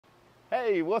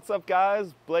Hey, what's up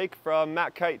guys? Blake from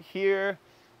MACKite here.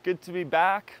 Good to be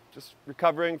back. Just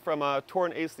recovering from a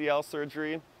torn ACL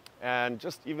surgery, and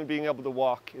just even being able to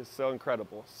walk is so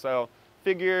incredible. So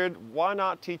figured, why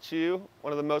not teach you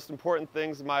one of the most important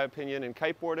things in my opinion in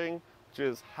kiteboarding, which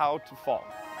is how to fall.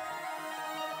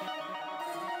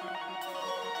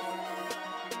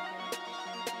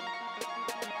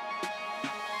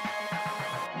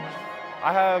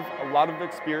 I have a lot of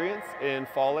experience in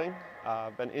falling.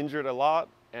 I've been injured a lot,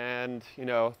 and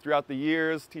throughout the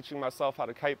years teaching myself how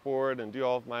to kiteboard and do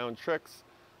all of my own tricks,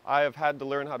 I have had to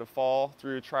learn how to fall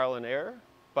through trial and error.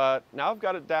 But now I've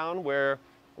got it down where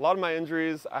a lot of my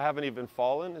injuries I haven't even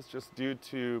fallen. It's just due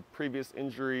to previous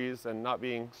injuries and not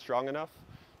being strong enough.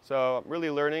 So I'm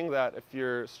really learning that if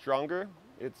you're stronger,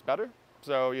 it's better.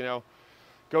 So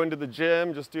going to the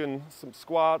gym, just doing some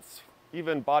squats,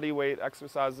 even body weight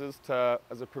exercises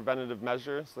as a preventative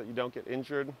measure so that you don't get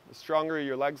injured. The stronger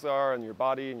your legs are and your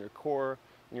body and your core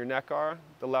and your neck are,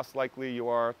 the less likely you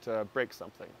are to break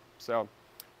something. So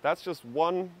that's just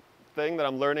one thing that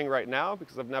I'm learning right now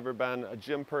because I've never been a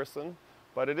gym person.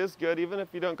 But it is good, even if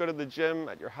you don't go to the gym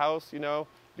at your house,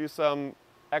 do some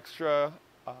extra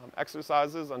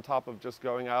exercises on top of just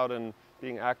going out and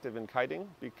being active in kiting,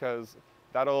 because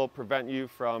that'll prevent you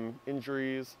from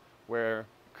injuries where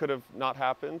could have not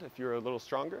happened if you're a little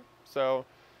stronger. So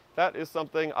that is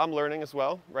something I'm learning as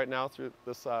well right now through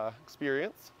this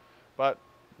experience. But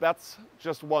that's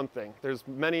just one thing. There's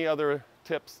many other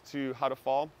tips to how to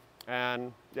fall,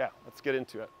 and yeah, let's get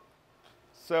into it.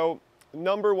 So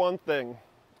number one thing,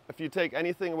 if you take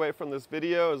anything away from this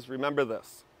video, is remember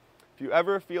this. If you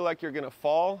ever feel like you're gonna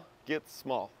fall, get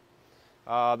small.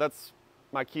 That's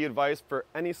my key advice for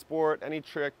any sport, any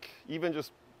trick, even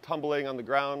just tumbling on the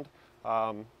ground.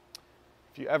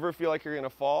 If you ever feel like you're going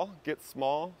to fall, get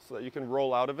small so that you can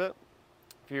roll out of it.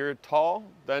 If you're tall,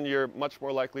 then you're much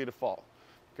more likely to fall.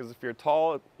 Because if you're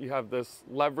tall, you have this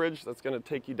leverage that's going to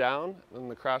take you down, and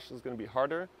the crash is going to be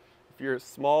harder. If you're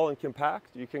small and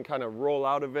compact, you can kind of roll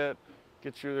out of it,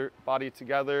 get your body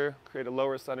together, create a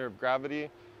lower center of gravity.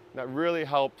 And that really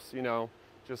helps,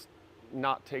 just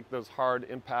not take those hard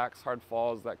impacts, hard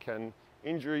falls that can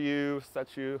injure you,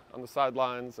 set you on the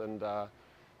sidelines, and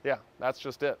yeah, that's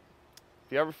just it.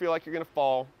 If you ever feel like you're gonna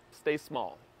fall, stay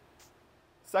small.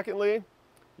 Secondly,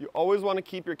 you always wanna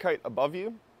keep your kite above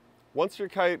you. Once your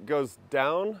kite goes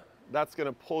down, that's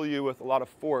gonna pull you with a lot of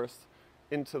force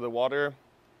into the water,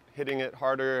 hitting it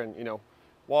harder, and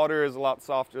water is a lot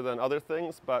softer than other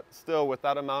things, but still with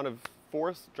that amount of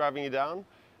force driving you down,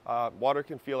 water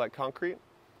can feel like concrete.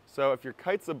 So if your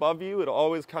kite's above you, it'll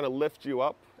always kind of lift you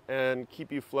up and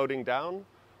keep you floating down.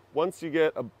 Once you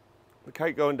get the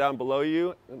kite going down below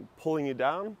you and pulling you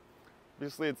down,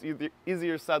 obviously it's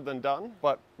easier said than done,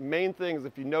 but main thing is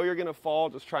if you know you're gonna fall,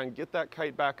 just try and get that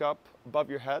kite back up above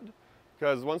your head,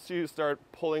 because once you start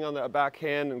pulling on that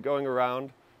backhand and going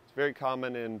around, it's very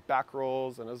common in back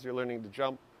rolls and as you're learning to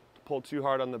jump, to pull too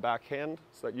hard on the backhand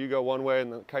so that you go one way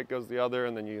and the kite goes the other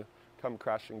and then you come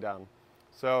crashing down.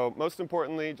 So most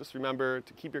importantly, just remember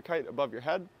to keep your kite above your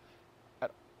head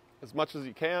as much as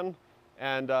you can,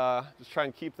 and just try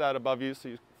and keep that above you so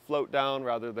you float down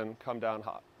rather than come down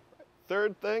hot.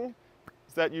 Third thing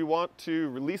is that you want to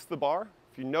release the bar.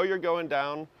 If you know you're going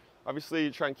down, obviously you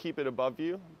try and keep it above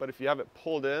you, but if you have it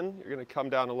pulled in, you're gonna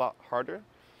come down a lot harder.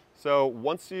 So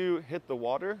once you hit the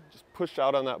water, just push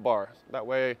out on that bar. That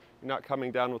way you're not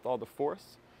coming down with all the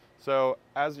force. So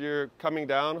as you're coming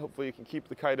down, hopefully you can keep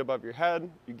the kite above your head,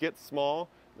 you get small,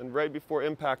 then right before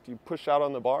impact you push out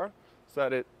on the bar so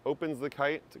that it opens the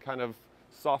kite to kind of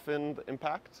soften the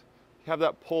impact. If you have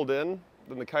that pulled in,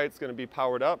 then the kite's going to be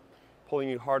powered up, pulling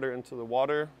you harder into the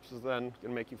water, which is then going to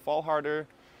make you fall harder,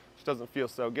 which doesn't feel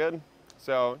so good.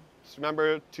 So just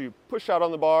remember to push out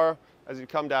on the bar as you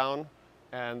come down,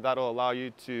 and that'll allow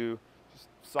you to just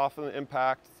soften the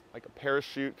impact, like a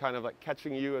parachute kind of like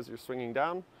catching you as you're swinging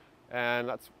down, and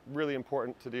that's really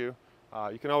important to do.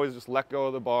 You can always just let go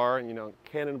of the bar and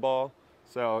cannonball,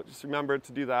 so just remember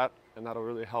to do that, and that'll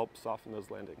really help soften those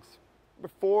landings.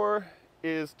 Number 4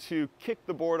 is to kick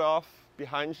the board off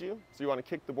behind you. So you want to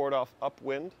kick the board off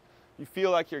upwind. You feel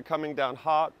like you're coming down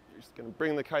hot, you're just going to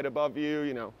bring the kite above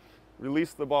you,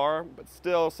 release the bar, but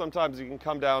still sometimes you can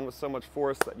come down with so much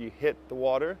force that you hit the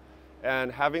water,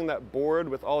 and having that board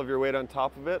with all of your weight on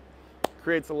top of it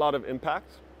creates a lot of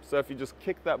impact. So if you just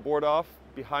kick that board off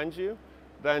behind you,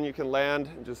 then you can land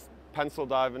and just pencil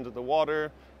dive into the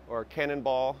water or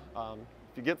cannonball.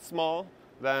 If you get small,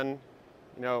 then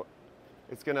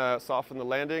it's going to soften the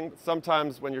landing.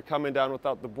 Sometimes when you're coming down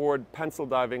without the board, pencil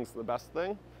diving is the best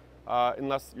thing,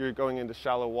 unless you're going into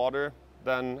shallow water.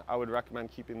 then I would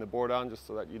recommend keeping the board on just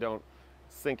so that you don't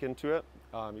sink into it.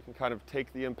 You can kind of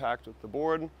take the impact with the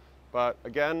board, but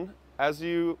again, as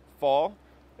you fall,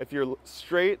 if you're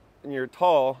straight and you're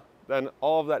tall, then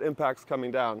all of that impact's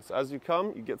coming down. So as you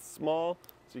come, you get small,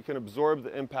 so you can absorb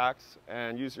the impact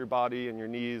and use your body and your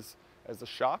knees as a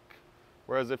shock.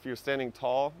 Whereas if you're standing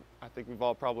tall, I think we've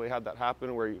all probably had that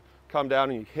happen where you come down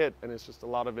and you hit and it's just a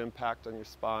lot of impact on your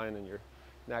spine and your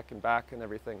neck and back and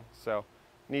everything. So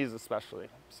knees especially.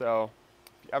 So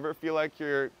if you ever feel like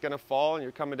you're gonna fall and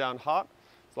you're coming down hot,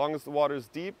 as long as the water's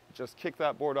deep, just kick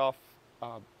that board off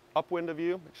upwind of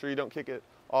you. Make sure you don't kick it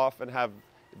off and have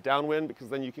downwind, because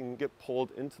then you can get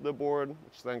pulled into the board,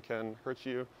 which then can hurt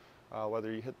you.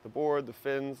 Whether you hit the board, the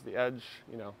fins, the edge,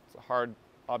 you know, it's a hard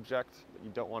object that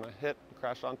you don't want to hit and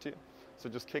crash onto. So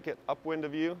just kick it upwind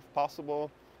of you if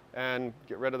possible and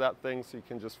get rid of that thing so you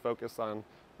can just focus on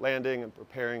landing and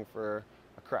preparing for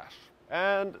a crash.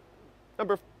 And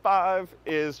number 5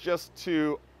 is just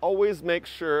to always make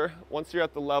sure, once you're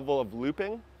at the level of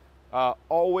looping,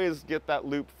 always get that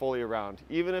loop fully around.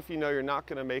 Even if you know you're not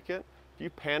going to make it, if you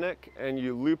panic and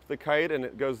you loop the kite and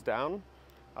it goes down,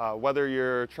 whether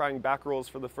you're trying back rolls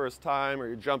for the first time or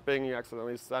you're jumping, you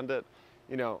accidentally send it,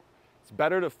 you know, it's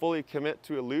better to fully commit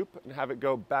to a loop and have it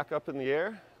go back up in the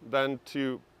air than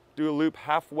to do a loop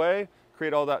halfway,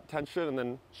 create all that tension and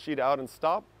then sheet out and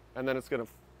stop, and then it's going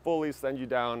to fully send you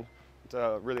down to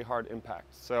a really hard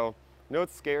impact. So I know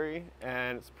it's scary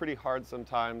and it's pretty hard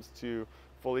sometimes to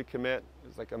fully commit.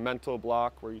 It's like a mental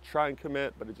block where you try and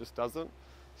commit but it just doesn't.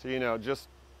 So, you know, just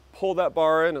pull that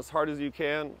bar in as hard as you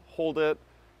can, hold it,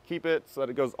 keep it so that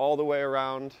it goes all the way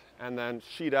around, and then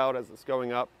sheet out as it's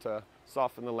going up to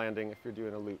soften the landing if you're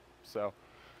doing a loop. So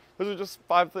those are just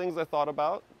 5 things I thought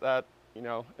about that, you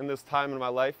know, in this time in my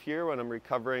life here when I'm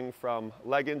recovering from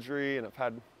leg injury, and I've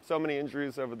had so many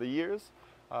injuries over the years.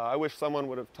 I wish someone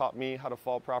would have taught me how to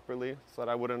fall properly so that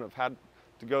I wouldn't have had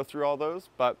to go through all those,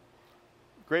 but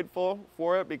grateful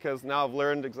for it because now I've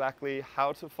learned exactly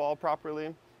how to fall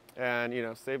properly and, you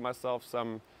know, saved myself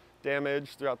some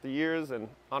damage throughout the years, and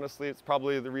honestly it's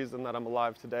probably the reason that I'm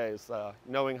alive today is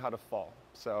knowing how to fall.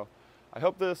 So I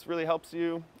hope this really helps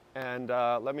you, and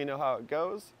let me know how it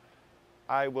goes.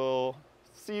 I will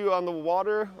see you on the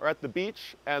water or at the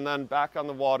beach and then back on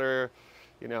the water,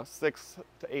 you know, 6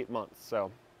 to 8 months.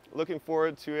 So looking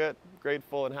forward to it,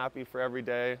 grateful and happy for every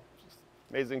day. Just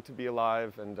amazing to be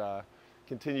alive and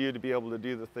continue to be able to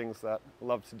do the things that I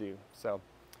love to do. So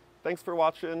thanks for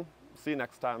watching. See you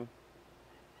next time.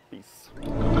 Peace.